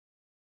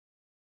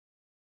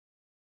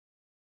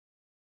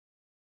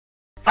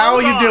How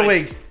are you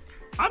doing?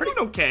 I'm doing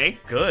okay.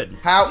 Good.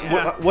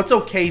 What's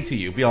okay to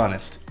you? Be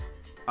honest.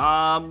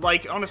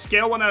 Like on a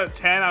scale 1 out of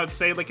 10, I would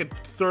say like a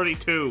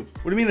 32.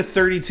 What do you mean a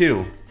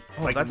 32?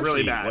 Oh, like that's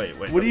really actually, bad.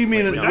 Wait. What do you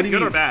mean? Is that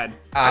good or bad?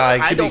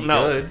 I don't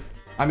know. Good.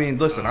 I mean,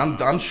 listen,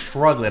 I'm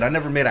struggling. I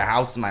never made a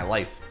house in my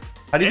life.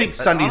 How do you think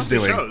SSundee's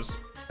doing?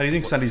 How do you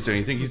think SSundee's doing?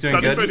 You think he's doing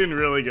good? SSundee's doing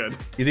really good.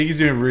 You think he's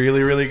doing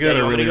really, really good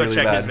or really, really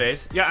check bad? His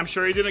base? Yeah, I'm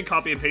sure he didn't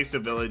copy and paste a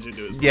village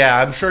into his base.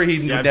 Yeah, I'm sure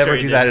he'd never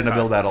do that in a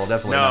build battle.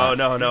 Definitely not.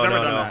 No.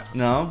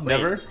 No,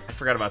 never? I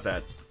forgot about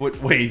that.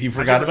 Wait, you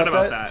forgot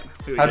about that?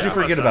 How'd you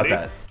forget about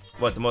that?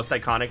 What, the most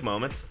iconic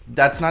moments?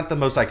 That's not the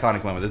most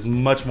iconic moment. There's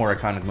much more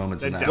iconic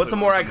moments than that. What's a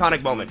more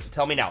iconic moment?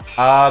 Tell me now.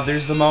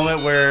 There's the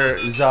moment where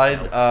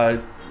Zod,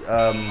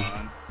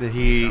 and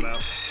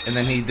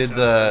then he did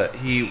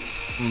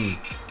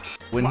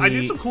when I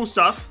did some cool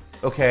stuff.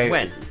 Okay.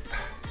 When?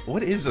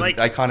 What is this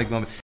iconic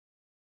moment?